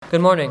Good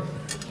morning.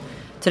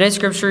 Today's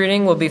scripture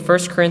reading will be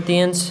 1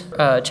 Corinthians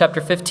chapter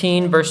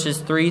 15,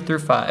 verses 3 through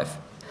 5.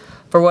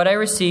 For what I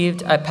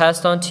received, I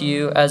passed on to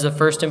you as of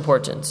first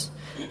importance,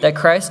 that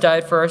Christ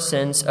died for our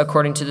sins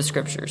according to the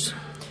Scriptures,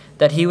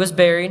 that he was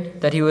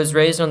buried, that he was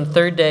raised on the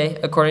third day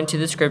according to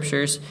the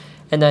Scriptures,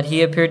 and that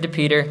he appeared to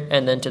Peter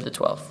and then to the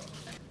 12.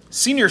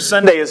 Senior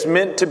Sunday is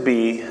meant to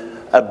be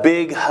a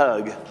big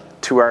hug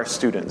to our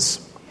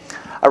students,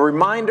 a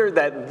reminder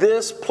that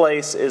this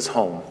place is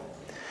home.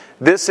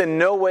 This in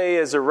no way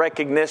is a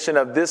recognition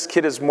of this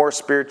kid is more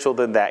spiritual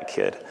than that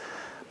kid,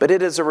 but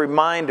it is a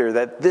reminder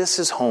that this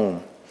is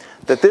home,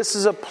 that this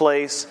is a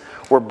place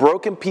where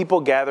broken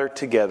people gather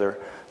together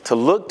to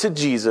look to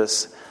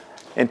Jesus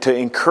and to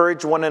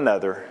encourage one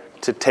another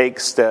to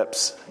take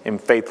steps in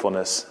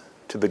faithfulness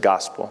to the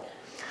gospel.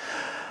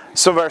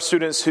 Some of our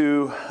students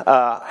who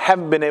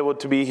haven't been able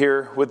to be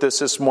here with us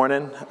this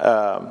morning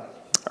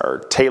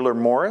are Taylor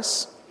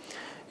Morris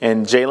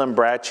and Jalen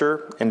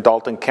Bratcher and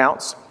Dalton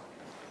Counts.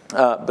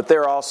 But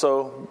they're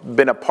also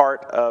been a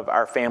part of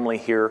our family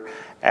here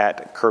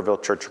at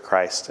Kerrville Church of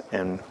Christ,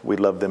 and we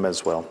love them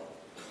as well.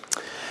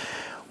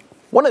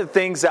 One of the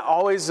things that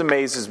always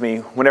amazes me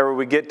whenever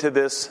we get to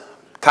this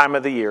time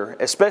of the year,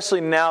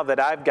 especially now that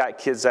I've got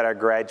kids that are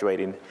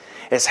graduating,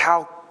 is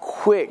how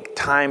quick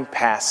time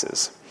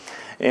passes.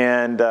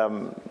 And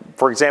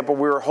for example,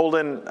 we were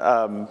holding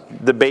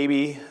the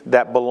baby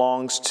that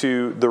belongs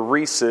to the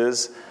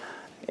Reeses,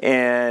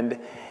 and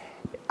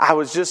I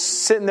was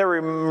just sitting there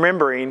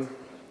remembering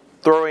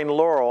throwing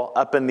Laurel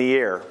up in the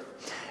air.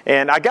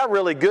 And I got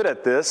really good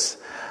at this.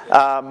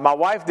 My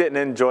wife didn't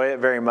enjoy it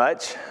very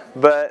much,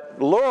 but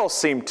Laurel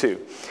seemed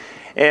to.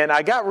 And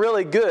I got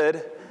really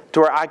good to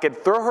where I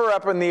could throw her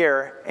up in the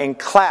air and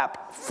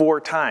clap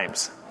 4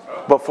 times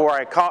before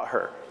I caught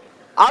her.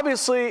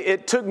 Obviously,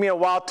 it took me a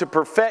while to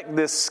perfect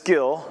this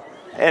skill,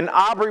 and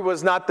Aubrey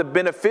was not the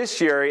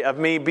beneficiary of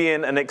me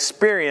being an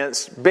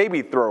experienced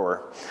baby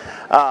thrower.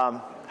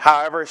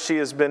 However, she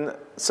has been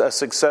a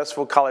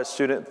successful college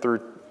student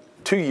through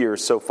 2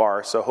 years so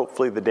far, so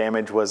hopefully the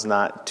damage was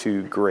not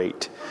too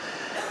great.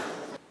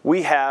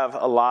 We have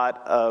a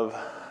lot of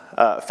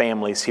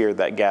families here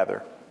that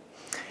gather,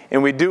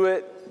 and we do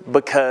it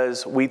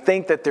because we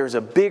think that there's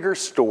a bigger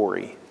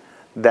story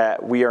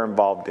that we are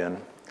involved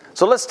in.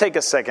 So let's take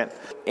a second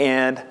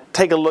and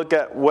take a look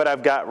at what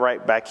I've got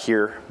right back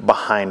here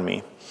behind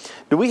me.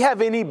 Do we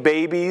have any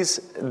babies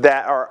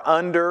that are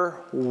under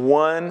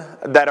 1?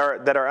 That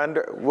are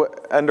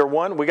under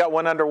 1? We got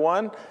one under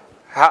 1.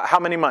 How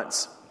many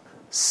months?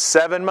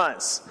 7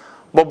 months.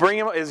 Well, bring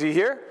him. Is he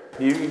here?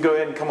 You can go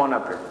ahead and come on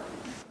up here.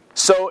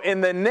 So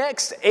in the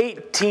next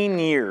 18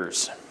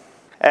 years,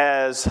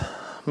 as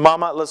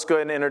Mama, let's go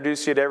ahead and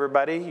introduce you to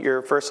everybody.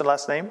 Your first and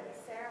last name?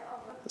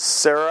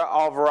 Sarah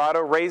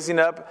Alvarado, raising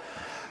up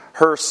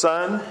her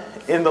son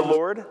in the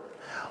Lord,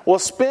 will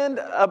spend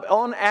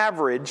on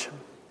average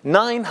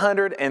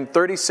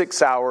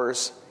 936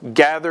 hours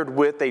gathered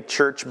with a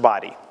church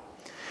body.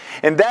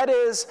 And that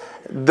is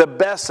the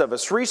best of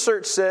us.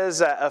 Research says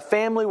that a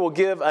family will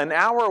give an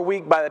hour a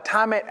week by the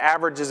time it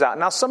averages out.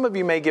 Now, some of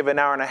you may give an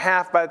hour and a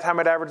half by the time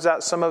it averages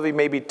out. Some of you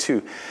maybe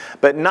 2.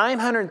 But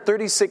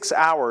 936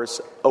 hours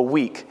a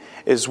week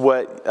is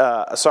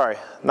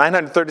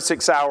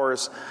 936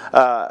 hours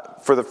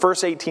for the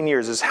first 18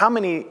 years is how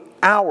many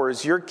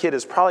hours your kid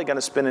is probably going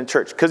to spend in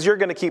church. Because you're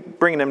going to keep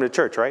bringing them to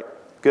church, right?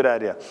 Good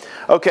idea.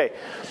 Okay,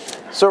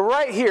 so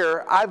right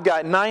here, I've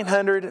got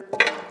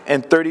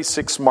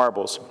 936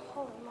 marbles.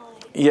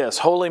 Yes,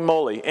 holy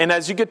moly. And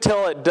as you can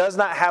tell, it does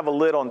not have a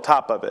lid on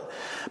top of it.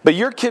 But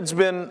your kid's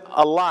been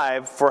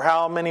alive for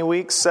how many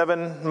weeks?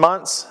 7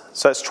 months?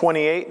 So that's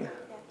 28?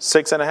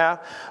 6.5?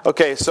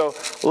 Okay, so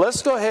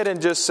let's go ahead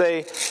and just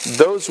say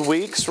those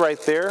weeks right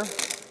there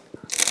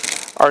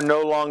are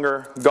no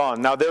longer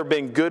gone. Now, there have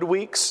been good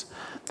weeks.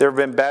 There have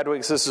been bad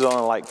weeks. This is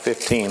only like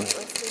 15.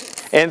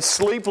 And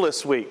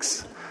sleepless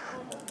weeks.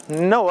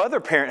 No other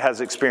parent has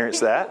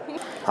experienced that.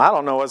 I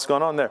don't know what's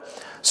going on there.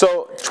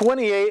 So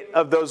 28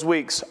 of those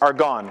weeks are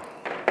gone.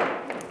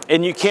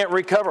 And you can't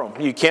recover them.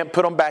 You can't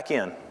put them back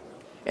in.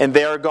 And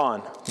they are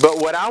gone. But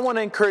what I want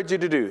to encourage you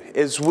to do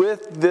is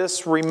with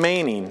this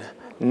remaining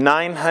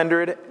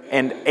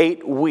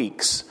 908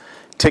 weeks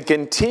to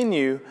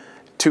continue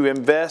to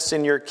invest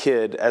in your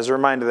kid as a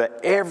reminder that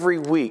every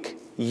week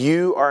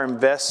you are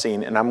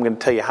investing, and I'm going to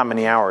tell you how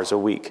many hours a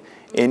week,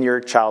 in your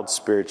child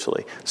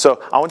spiritually.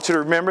 So I want you to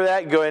remember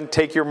that. Go ahead and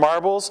take your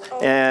marbles,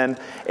 and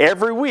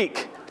every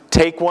week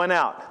take one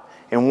out.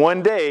 And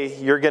one day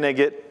you're going to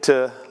get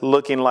to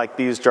looking like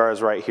these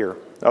jars right here.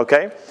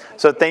 Okay?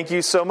 So thank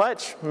you so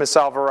much, Miss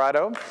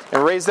Alvarado,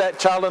 and raise that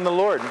child in the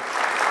Lord.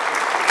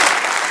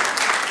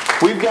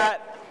 We've got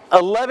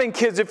 11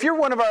 kids. If you're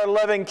one of our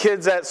 11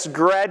 kids that's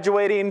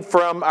graduating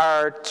from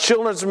our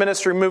children's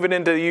ministry, moving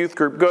into the youth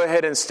group, go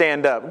ahead and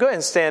stand up. Go ahead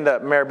and stand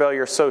up, Maribel.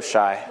 You're so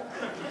shy.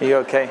 Are you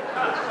okay?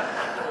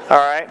 All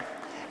right.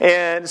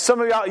 And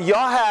some of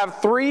y'all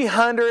have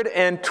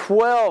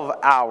 312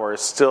 hours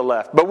still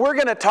left. But we're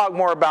going to talk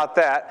more about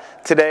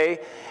that today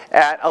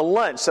at a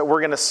lunch that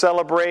we're going to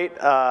celebrate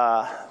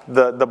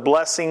the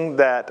blessing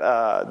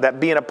that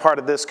being a part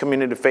of this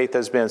community of faith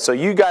has been. So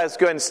you guys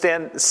go ahead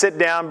and sit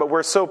down, but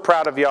we're so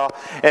proud of y'all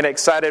and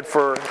excited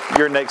for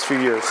your next few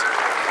years.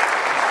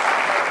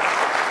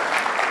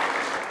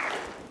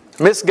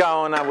 Miss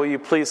Gowan, will you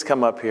please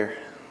come up here?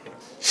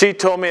 She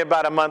told me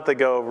about a month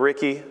ago,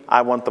 Ricky,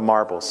 I want the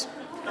marbles.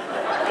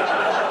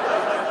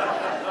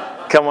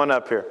 Come on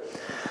up here.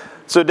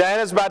 So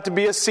Diana's about to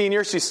be a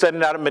senior. She's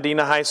studying out at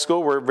Medina High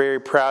School. We're very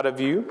proud of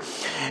you.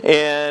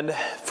 And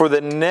for the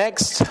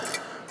next,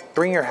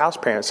 bring your house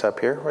parents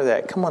up here. Where are they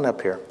at? Come on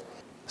up here.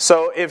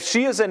 So if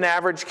she is an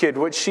average kid,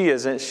 which she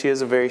isn't, she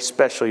is a very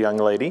special young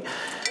lady.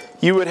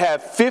 You would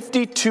have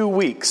 52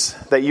 weeks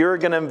that you're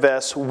going to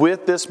invest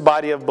with this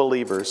body of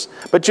believers.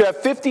 But you have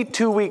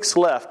 52 weeks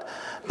left.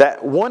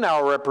 That 1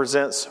 hour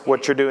represents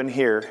what you're doing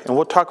here. And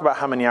we'll talk about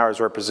how many hours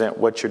represent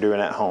what you're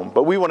doing at home.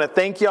 But we want to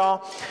thank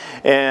y'all.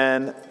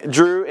 And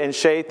Drew and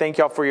Shay, thank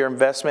y'all for your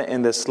investment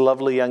in this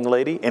lovely young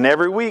lady. And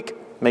every week,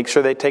 make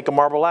sure they take a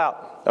marble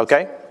out.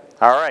 Okay?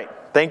 All right.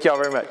 Thank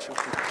y'all very much.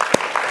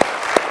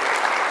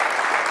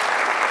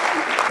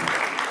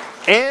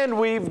 And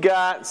we've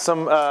got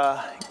some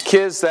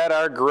kids that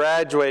are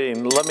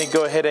graduating. Let me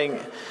go ahead and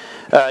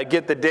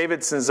get the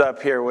Davidsons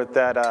up here with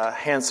that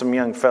handsome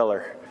young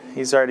feller.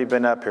 He's already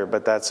been up here,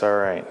 but that's all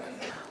right.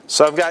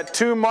 So I've got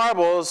 2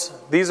 marbles.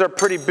 These are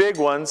pretty big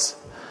ones.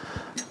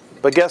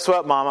 But guess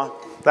what, Mama?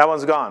 That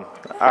one's gone.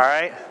 All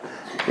right?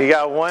 You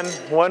got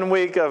one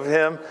week of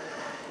him.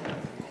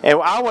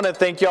 And I want to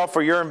thank y'all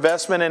for your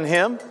investment in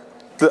him.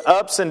 The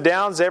ups and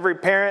downs, every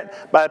parent,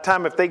 by the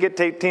time if they get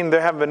to 18, they're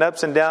having an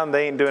ups and downs,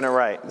 they ain't doing it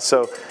right.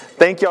 So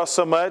thank y'all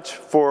so much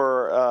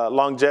for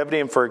longevity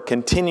and for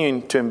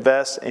continuing to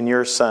invest in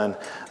your son.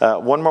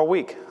 1 more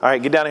week. All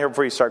right, get down here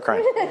before you start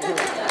crying.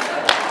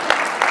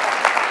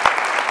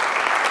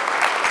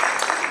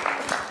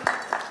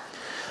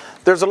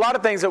 There's a lot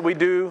of things that we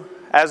do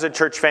as a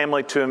church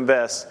family to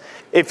invest.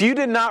 If you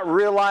did not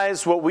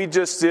realize what we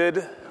just did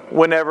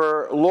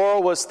whenever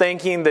Laurel was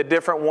thanking the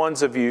different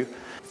ones of you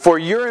for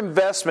your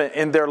investment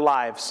in their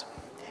lives,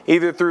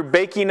 either through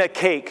baking a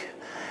cake,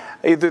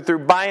 either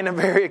through buying a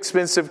very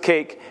expensive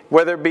cake,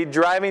 whether it be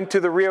driving to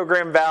the Rio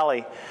Grande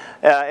Valley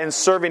and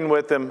serving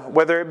with them,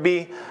 whether it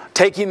be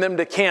taking them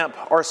to camp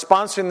or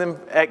sponsoring them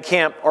at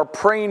camp or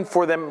praying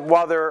for them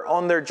while they're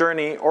on their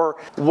journey or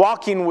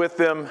walking with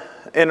them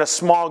in a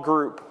small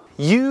group.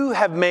 You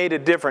have made a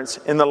difference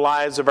in the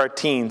lives of our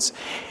teens,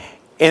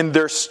 and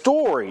their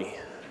story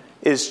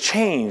is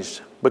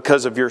changed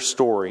because of your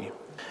story.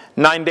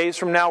 9 days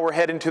from now, we're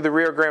heading to the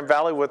Rio Grande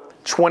Valley with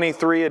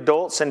 23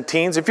 adults and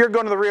teens. If you're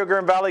going to the Rio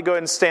Grande Valley, go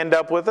ahead and stand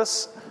up with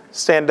us.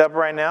 Stand up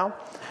right now.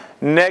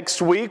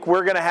 Next week,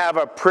 we're going to have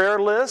a prayer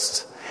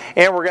list,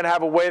 and we're going to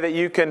have a way that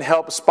you can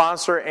help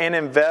sponsor and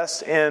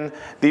invest in.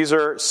 These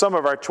are some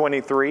of our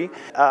 23.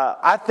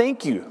 I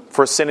thank you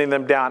for sending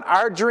them down.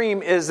 Our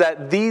dream is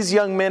that these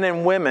young men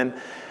and women,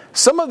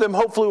 some of them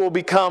hopefully will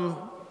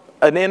become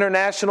an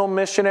international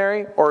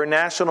missionary or a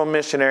national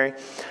missionary,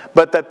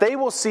 but that they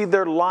will see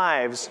their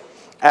lives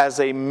as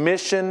a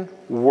mission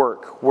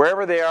work,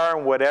 wherever they are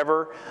and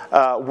whatever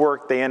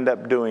work they end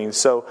up doing.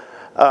 So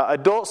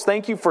adults,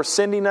 thank you for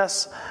sending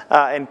us,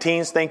 and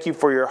teens, thank you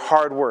for your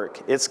hard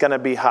work. It's going to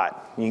be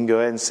hot. You can go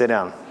ahead and sit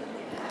down.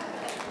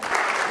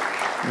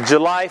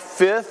 July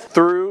 5th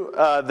through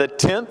the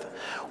 10th,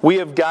 we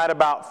have got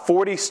about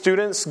 40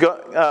 students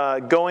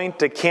going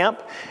to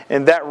camp,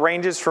 and that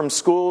ranges from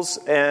schools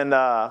and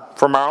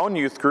from our own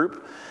youth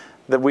group.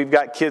 That we've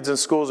got kids in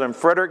schools in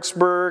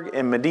Fredericksburg,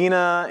 in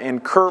Medina, in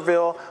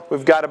Kerrville.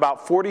 We've got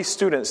about 40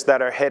 students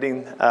that are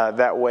heading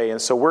that way. And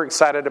so we're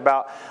excited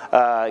about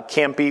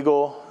Camp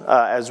Eagle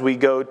as we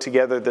go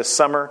together this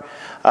summer.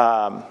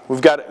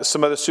 We've got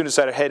some other students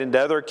that are heading to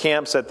other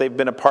camps that they've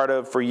been a part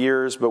of for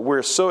years. But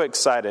we're so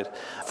excited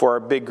for our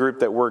big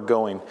group that we're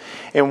going.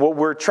 And what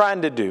we're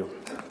trying to do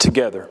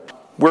together.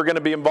 We're going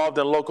to be involved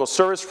in local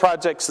service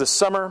projects this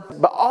summer.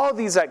 But all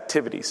these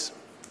activities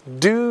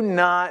do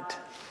not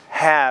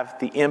have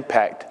the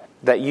impact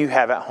that you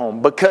have at home.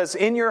 Because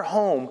in your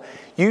home,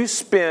 you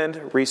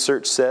spend,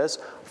 research says,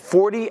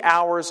 40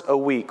 hours a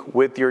week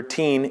with your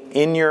teen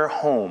in your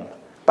home.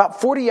 About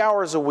 40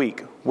 hours a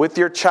week with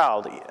your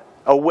child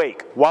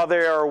awake while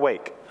they are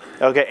awake.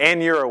 Okay,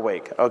 and you're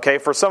awake. Okay,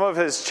 for some of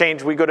us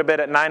change, we go to bed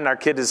at 9 and our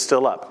kid is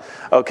still up.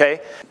 Okay,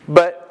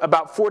 but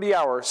about 40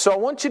 hours. So I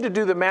want you to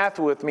do the math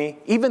with me.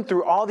 Even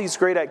through all these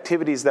great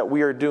activities that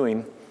we are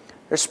doing,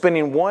 they're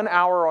spending 1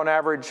 hour on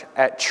average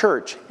at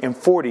church and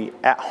 40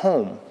 at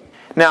home.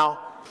 Now,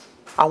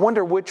 I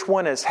wonder which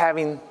one is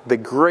having the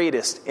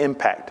greatest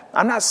impact.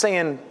 I'm not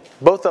saying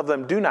both of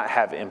them do not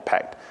have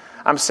impact.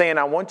 I'm saying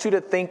I want you to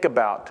think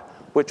about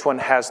which one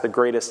has the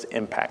greatest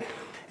impact.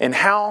 And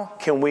how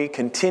can we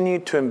continue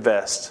to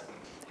invest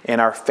in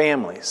our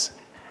families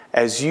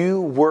as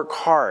you work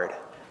hard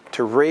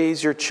to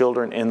raise your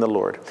children in the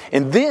Lord?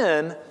 And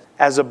then,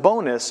 as a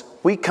bonus,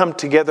 we come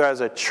together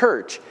as a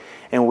church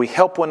and we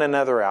help one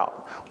another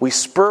out. We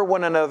spur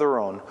one another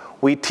on.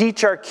 We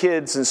teach our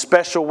kids in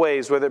special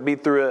ways, whether it be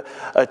through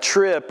a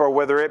trip or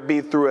whether it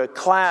be through a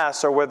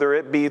class or whether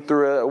it be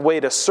through a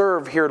way to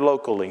serve here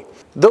locally.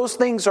 Those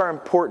things are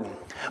important.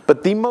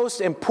 But the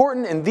most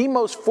important and the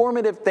most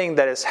formative thing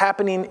that is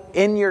happening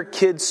in your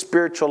kid's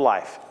spiritual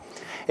life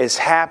is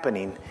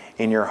happening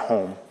in your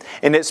home.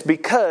 And it's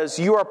because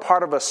you are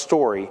part of a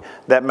story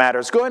that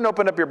matters. Go ahead and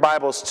open up your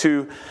Bibles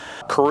to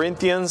 1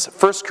 Corinthians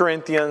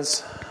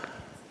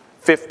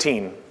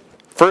 15.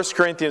 1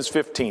 Corinthians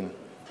 15.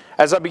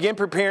 As I began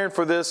preparing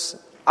for this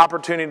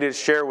opportunity to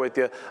share with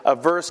you, a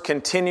verse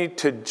continued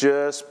to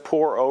just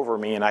pour over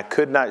me and I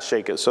could not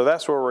shake it. So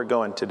that's where we're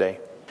going today.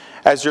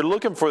 As you're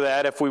looking for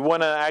that, if we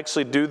want to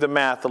actually do the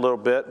math a little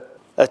bit,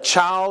 a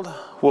child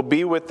will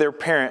be with their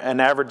parent an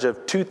average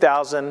of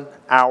 2,000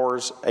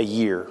 hours a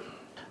year.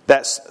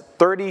 That's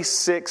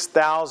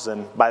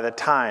 36,000 by the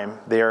time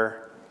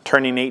they're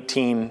turning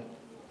 18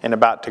 and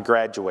about to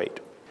graduate.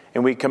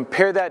 And we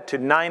compare that to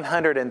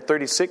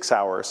 936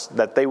 hours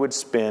that they would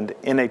spend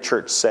in a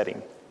church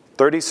setting.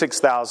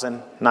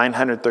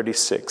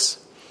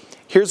 36,936.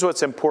 Here's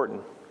what's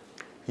important.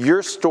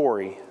 Your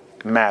story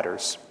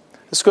matters.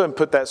 Let's go ahead and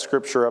put that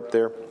scripture up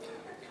there.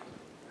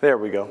 There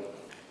we go.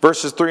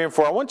 Verses 3 and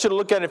 4. I want you to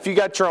look at it. If you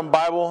got your own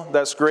Bible,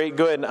 that's great.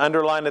 Go ahead and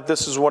underline it.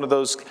 This is one of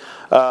those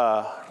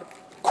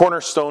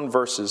cornerstone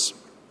verses.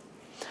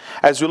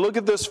 As we look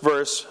at this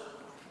verse,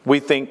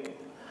 we think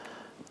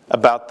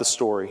about the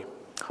story.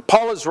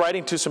 Paul is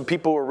writing to some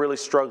people who are really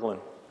struggling.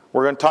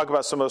 We're going to talk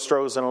about some of those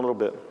struggles in a little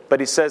bit. But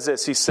he says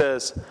this. He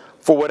says,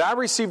 "For what I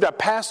received, I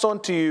passed on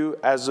to you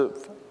as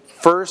of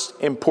first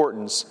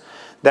importance,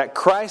 that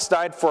Christ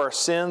died for our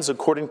sins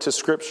according to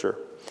Scripture,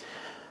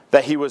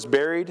 that He was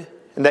buried,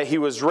 and that He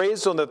was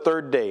raised on the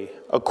third day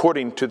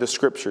according to the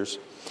Scriptures,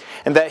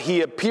 and that He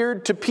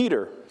appeared to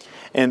Peter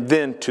and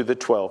then to the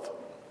 12.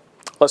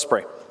 Let's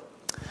pray.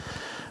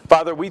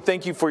 Father, we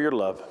thank You for Your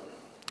love.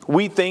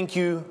 We thank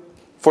You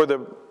for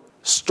the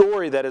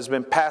story that has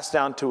been passed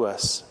down to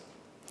us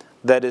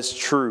that is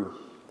true.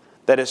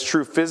 That is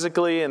true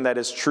physically and that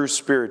is true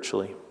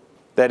spiritually.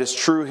 That is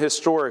true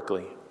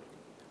historically.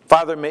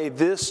 Father, may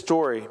this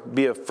story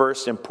be of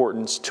first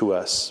importance to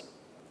us.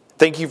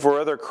 Thank You for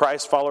other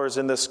Christ followers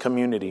in this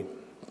community.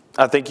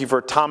 I thank You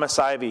for Thomas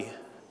Ivy,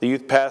 the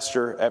youth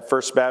pastor at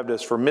First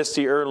Baptist, for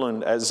Misty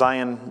Erland at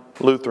Zion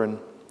Lutheran,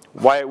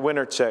 Wyatt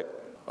Wintercheck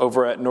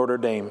over at Notre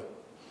Dame,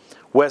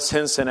 Wes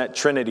Henson at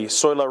Trinity,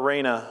 Soila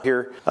Reyna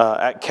here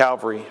at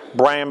Calvary,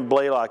 Brian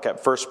Blaylock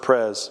at First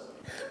Pres,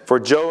 for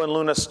Joe and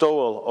Luna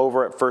Stowell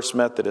over at First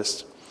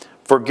Methodist,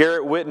 for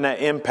Garrett Witten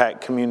at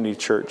Impact Community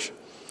Church,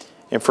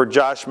 and for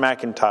Josh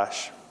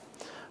McIntosh.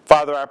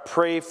 Father, I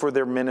pray for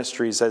their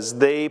ministries as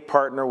they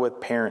partner with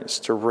parents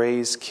to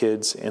raise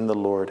kids in the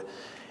Lord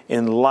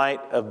in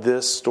light of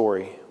this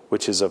story,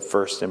 which is of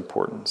first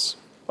importance.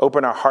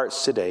 Open our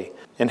hearts today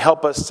and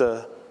help us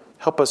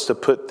to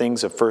put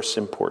things of first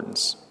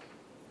importance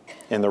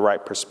in the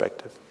right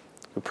perspective.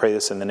 We pray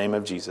this in the name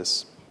of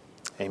Jesus.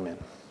 Amen.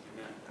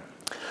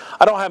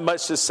 I don't have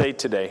much to say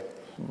today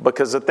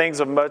because the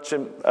things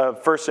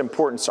of first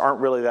importance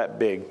aren't really that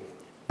big,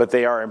 but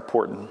they are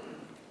important.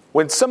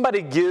 When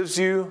somebody gives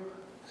you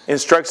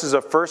instructions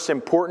of first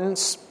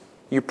importance,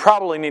 you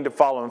probably need to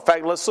follow. In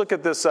fact, let's look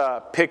at this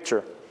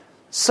picture.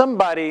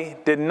 Somebody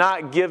did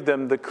not give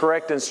them the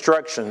correct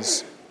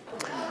instructions.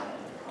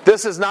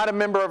 This is not a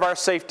member of our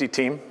safety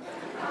team.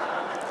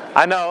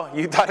 I know,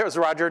 you thought it was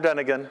Roger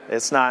Dunnigan.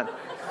 It's not.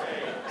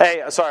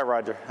 Hey, sorry,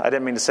 Roger. I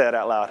didn't mean to say it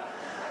out loud.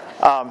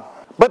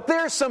 But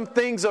there's some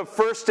things of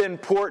first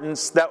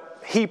importance that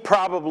he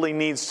probably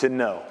needs to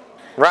know,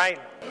 right?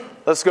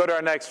 Let's go to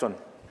our next one.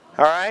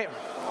 All right?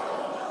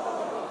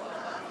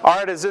 All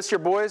right, is this your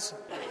boys?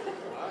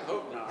 I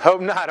hope not.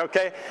 Hope not,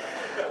 okay.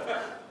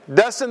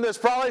 Dustin, there's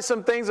probably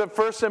some things of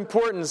first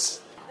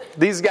importance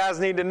these guys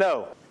need to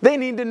know. They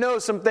need to know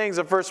some things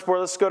of first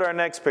importance. Let's go to our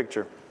next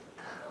picture.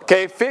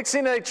 Okay,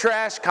 fixing a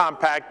trash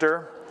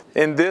compactor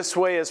in this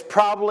way is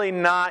probably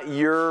not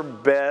your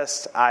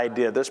best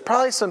idea. There's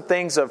probably some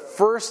things of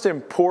first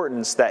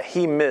importance that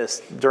he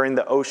missed during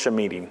the OSHA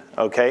meeting,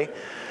 okay?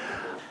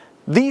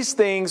 These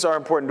things are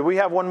important. Do we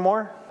have one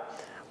more?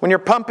 When you're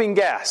pumping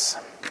gas,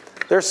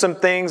 there's some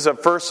things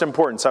of first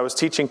importance. I was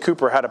teaching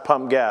Cooper how to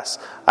pump gas.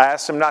 I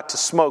asked him not to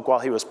smoke while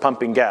he was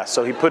pumping gas.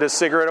 So he put his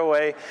cigarette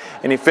away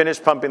and he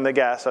finished pumping the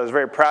gas. I was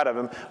very proud of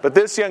him. But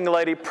this young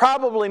lady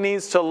probably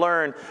needs to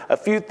learn a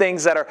few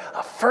things that are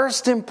of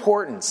first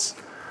importance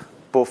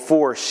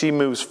before she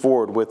moves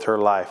forward with her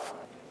life.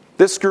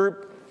 This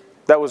group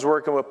that was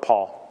working with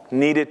Paul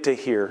needed to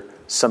hear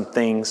some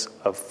things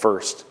of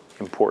first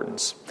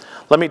importance.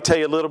 Let me tell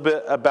you a little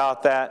bit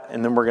about that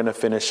and then we're going to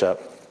finish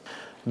up.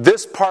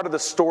 This part of the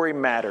story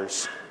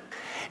matters.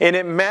 And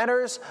it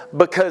matters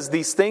because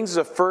these things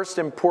of first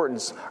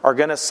importance are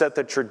going to set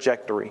the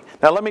trajectory.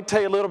 Now let me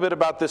tell you a little bit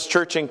about this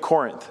church in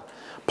Corinth.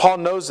 Paul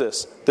knows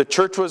this. The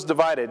church was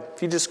divided.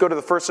 If you just go to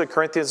the 1st of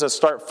Corinthians and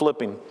start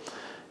flipping,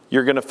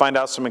 you're going to find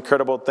out some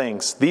incredible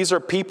things. These are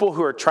people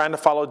who are trying to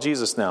follow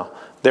Jesus now.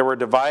 They were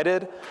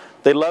divided.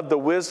 They loved the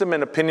wisdom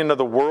and opinion of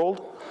the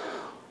world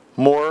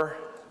more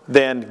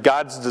than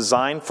God's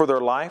design for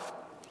their life.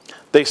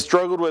 They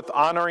struggled with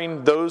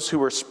honoring those who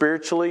were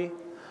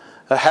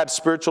had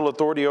spiritual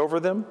authority over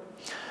them.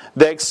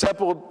 They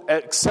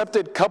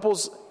accepted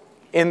couples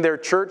in their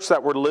church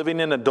that were living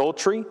in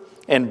adultery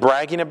and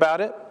bragging about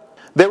it.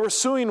 They were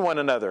suing one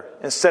another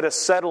instead of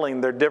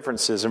settling their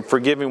differences and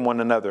forgiving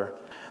one another.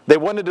 They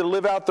wanted to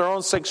live out their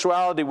own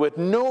sexuality with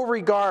no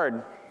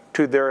regard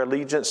to their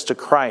allegiance to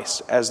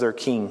Christ as their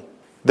king.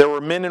 There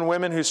were men and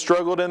women who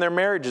struggled in their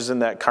marriages in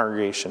that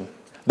congregation.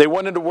 They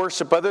wanted to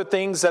worship other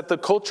things that the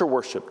culture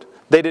worshiped.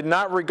 They did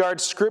not regard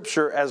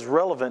Scripture as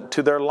relevant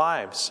to their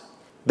lives.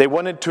 They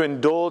wanted to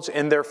indulge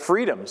in their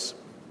freedoms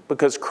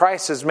because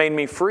Christ has made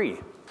me free.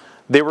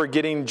 They were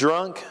getting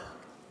drunk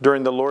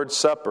during the Lord's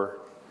Supper,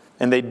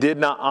 and they did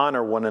not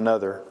honor one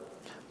another.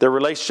 Their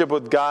relationship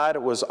with God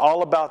was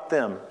all about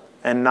them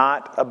and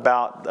not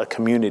about a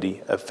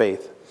community of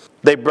faith.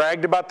 They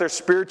bragged about their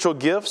spiritual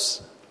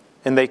gifts,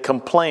 and they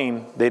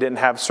complained they didn't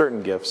have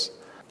certain gifts.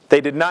 They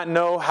did not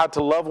know how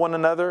to love one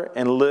another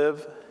and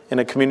live in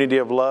a community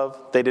of love.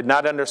 They did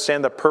not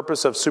understand the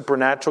purpose of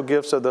supernatural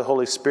gifts of the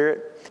Holy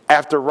Spirit.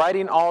 After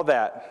writing all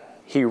that,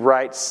 he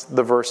writes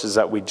the verses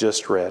that we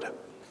just read.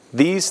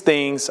 These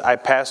things I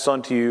pass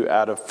on to you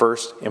out of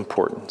first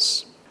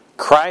importance.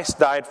 Christ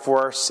died for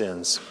our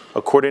sins,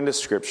 according to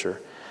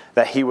Scripture,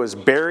 that he was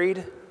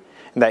buried,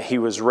 and that he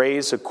was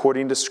raised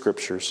according to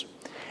Scriptures,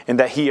 and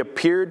that he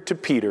appeared to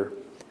Peter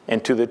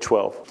and to the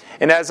 12.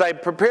 And as I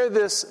prepare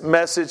this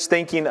message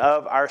thinking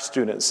of our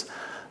students,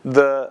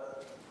 the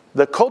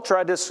culture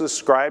I just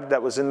described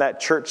that was in that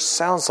church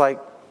sounds like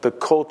the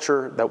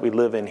culture that we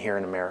live in here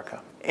in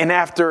America. And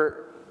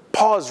after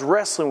Paul is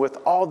wrestling with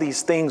all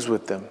these things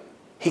with them,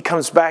 he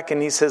comes back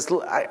and he says,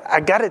 I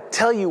got to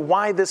tell you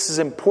why this is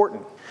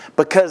important.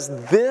 Because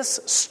this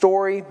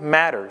story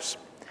matters.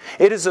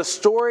 It is a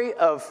story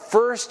of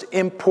first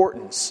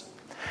importance.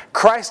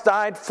 Christ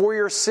died for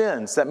your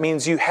sins. That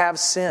means you have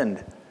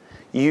sinned.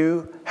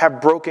 You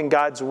have broken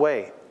God's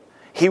way.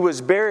 He was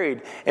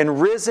buried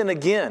and risen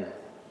again.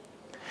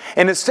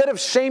 And instead of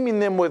shaming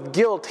them with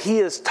guilt, he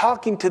is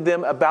talking to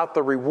them about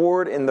the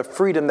reward and the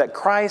freedom that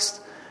Christ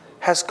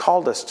has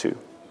called us to.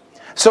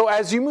 So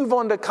as you move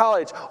on to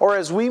college, or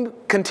as we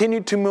continue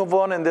to move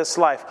on in this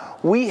life,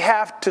 we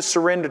have to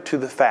surrender to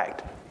the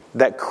fact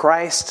that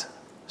Christ's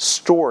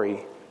story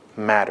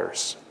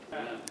matters.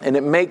 And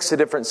it makes a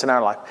difference in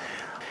our life.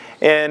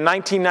 In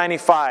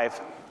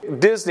 1995,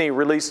 Disney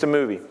released a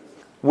movie.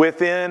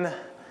 Within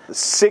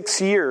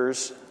 6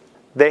 years,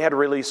 they had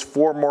released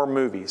 4 more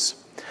movies.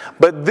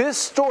 But this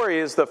story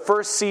is the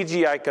first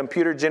CGI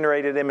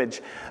computer-generated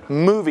image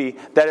movie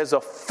that is a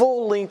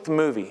full-length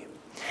movie.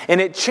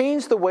 And it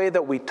changed the way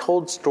that we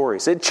told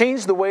stories. It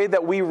changed the way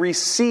that we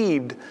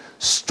received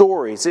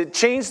stories. It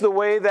changed the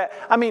way that,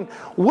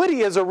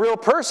 Woody is a real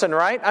person,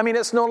 right?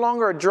 It's no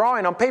longer a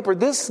drawing on paper.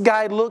 This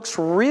guy looks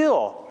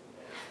real.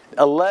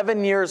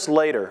 11 years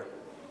later,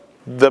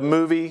 the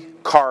movie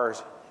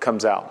Cars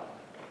comes out.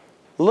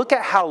 Look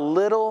at how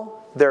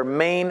little their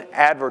main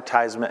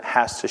advertisement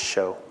has to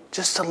show.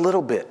 Just a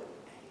little bit.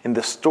 And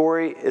the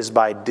story is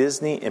by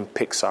Disney and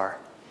Pixar.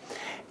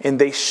 And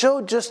they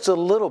show just a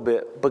little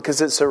bit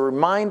because it's a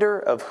reminder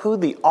of who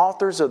the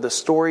authors of the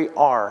story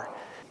are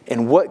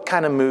and what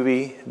kind of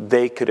movie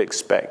they could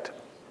expect.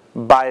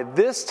 By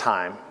this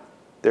time,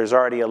 there's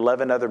already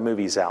 11 other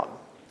movies out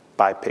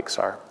by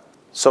Pixar.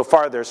 So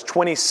far, there's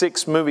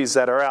 26 movies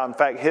that are out. In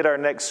fact, hit our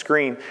next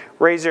screen.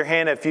 Raise your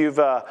hand if you've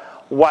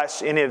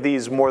watched any of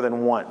these more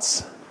than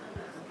once.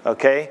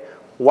 Okay?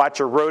 Watch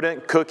a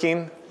rodent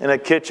cooking in a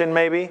kitchen,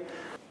 maybe.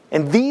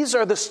 And these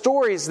are the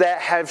stories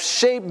that have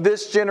shaped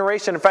this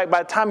generation. In fact,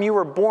 by the time you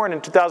were born in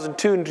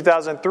 2002 and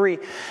 2003,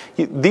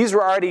 these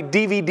were already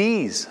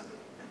DVDs.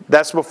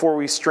 That's before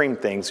we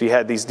streamed things. We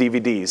had these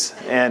DVDs.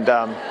 And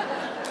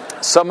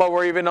some of them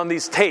were even on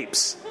these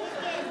tapes.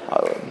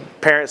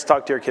 Parents,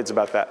 talk to your kids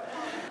about that.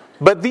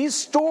 But these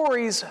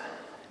stories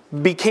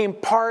became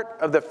part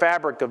of the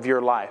fabric of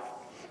your life.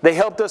 They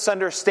helped us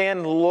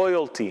understand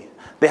loyalty.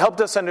 They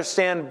helped us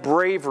understand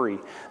bravery.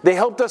 They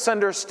helped us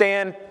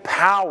understand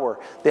power.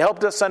 They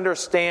helped us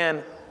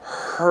understand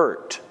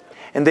hurt.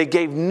 And they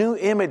gave new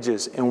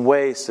images and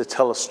ways to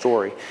tell a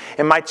story.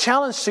 And my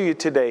challenge to you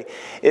today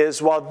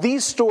is while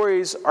these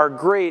stories are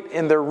great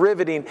and they're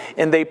riveting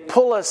and they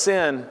pull us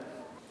in,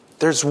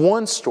 there's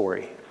one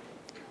story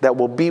that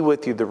will be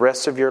with you the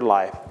rest of your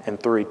life and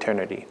through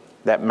eternity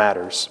that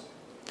matters.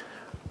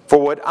 For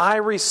what I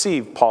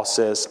received, Paul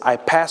says, I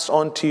pass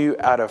on to you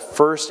out of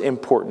first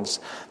importance,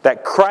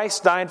 that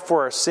Christ died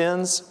for our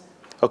sins,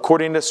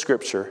 according to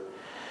Scripture,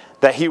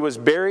 that he was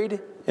buried,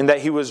 and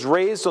that he was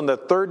raised on the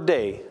 3rd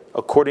day,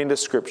 according to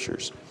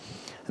Scriptures,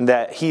 and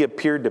that he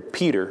appeared to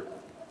Peter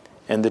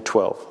and the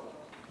 12.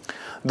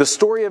 The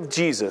story of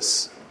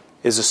Jesus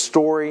is a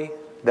story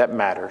that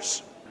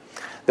matters.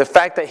 The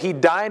fact that he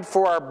died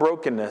for our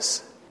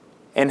brokenness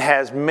and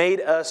has made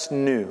us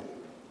new.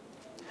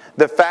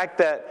 The fact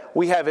that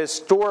we have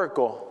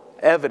historical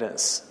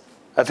evidence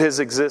of His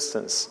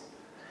existence.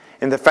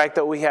 And the fact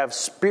that we have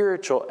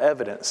spiritual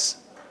evidence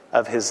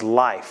of His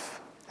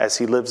life as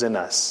He lives in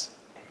us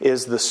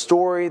is the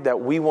story that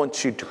we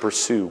want you to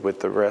pursue with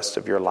the rest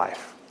of your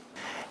life.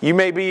 You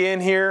may be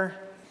in here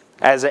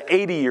as an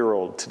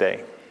 80-year-old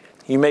today.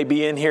 You may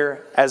be in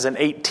here as an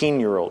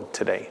 18-year-old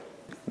today.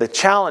 The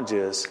challenge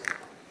is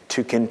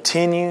to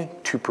continue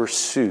to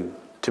pursue,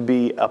 to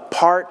be a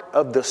part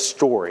of the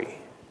story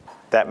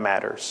that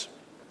matters.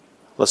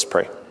 Let's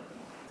pray.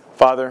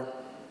 Father,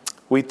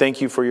 we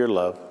thank you for your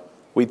love.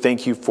 We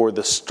thank you for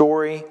the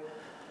story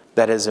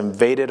that has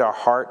invaded our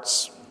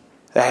hearts,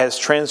 that has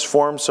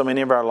transformed so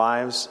many of our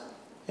lives.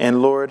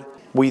 And Lord,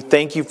 we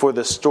thank you for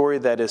the story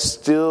that is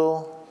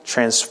still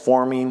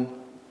transforming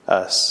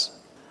us.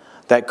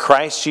 That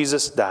Christ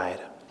Jesus died,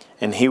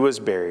 and He was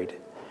buried,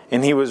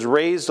 and He was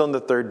raised on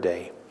the third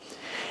day.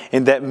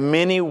 And that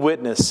many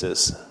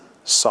witnesses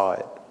saw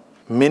it.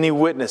 Many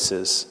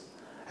witnesses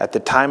at the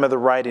time of the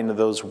writing of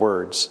those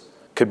words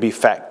could be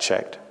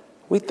fact-checked.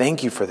 We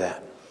thank you for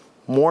that.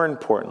 More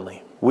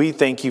importantly, we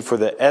thank you for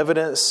the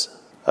evidence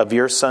of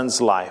your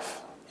Son's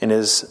life and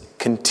His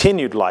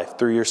continued life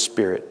through your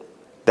Spirit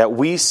that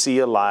we see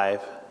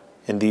alive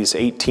in these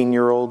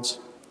 18-year-olds,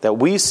 that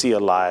we see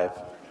alive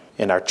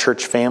in our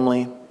church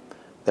family,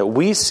 that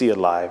we see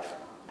alive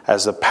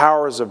as the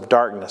powers of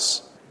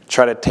darkness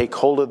try to take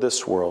hold of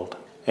this world.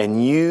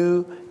 And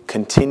you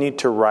continue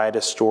to write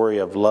a story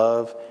of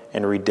love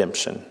and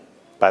redemption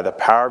by the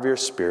power of your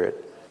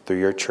Spirit through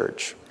your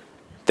church.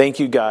 Thank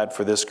you, God,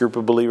 for this group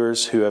of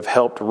believers who have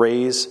helped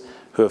raise,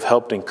 who have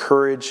helped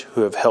encourage,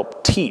 who have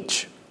helped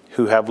teach,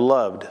 who have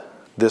loved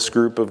this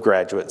group of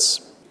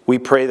graduates. We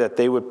pray that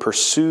they would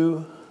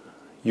pursue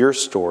your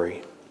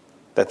story,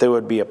 that they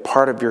would be a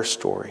part of your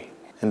story,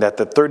 and that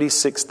the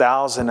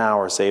 36,000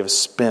 hours they have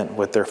spent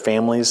with their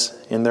families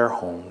in their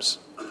homes,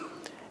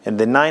 and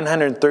the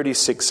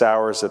 936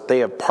 hours that they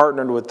have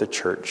partnered with the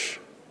church,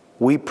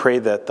 we pray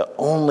that the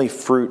only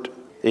fruit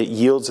it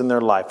yields in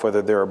their life,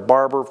 whether they're a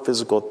barber,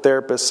 physical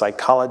therapist,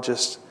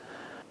 psychologist,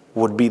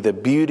 would be the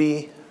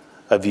beauty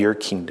of your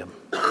kingdom.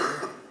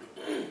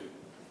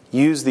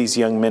 Use these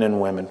young men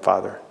and women,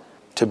 Father,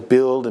 to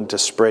build and to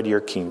spread your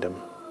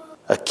kingdom.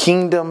 A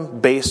kingdom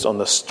based on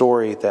the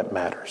story that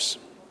matters.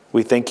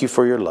 We thank you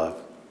for your love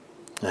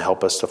and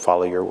help us to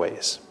follow your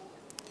ways.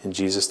 In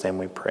Jesus' name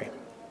we pray.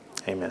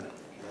 Amen.